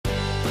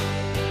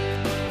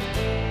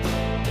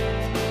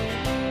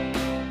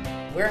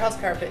Warehouse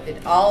Carpet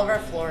did all of our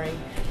flooring,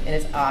 and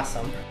it's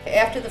awesome.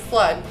 After the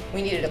flood,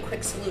 we needed a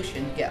quick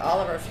solution to get all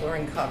of our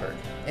flooring covered.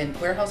 And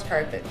Warehouse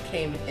Carpet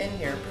came in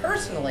here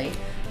personally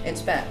and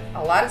spent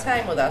a lot of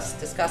time with us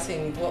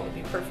discussing what would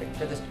be perfect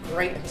for this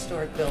great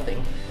historic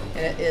building,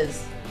 and it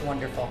is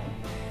wonderful.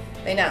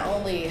 They not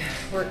only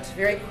worked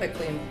very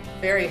quickly and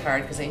very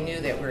hard because they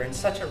knew that we're in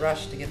such a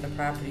rush to get the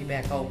property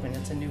back open.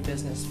 It's a new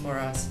business for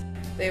us.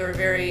 They were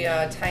very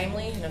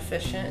timely and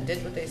efficient,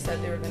 did what they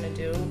said they were going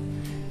to do,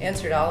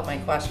 answered all of my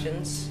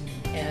questions,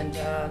 and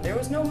there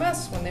was no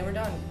mess when they were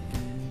done.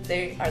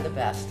 They are the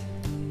best.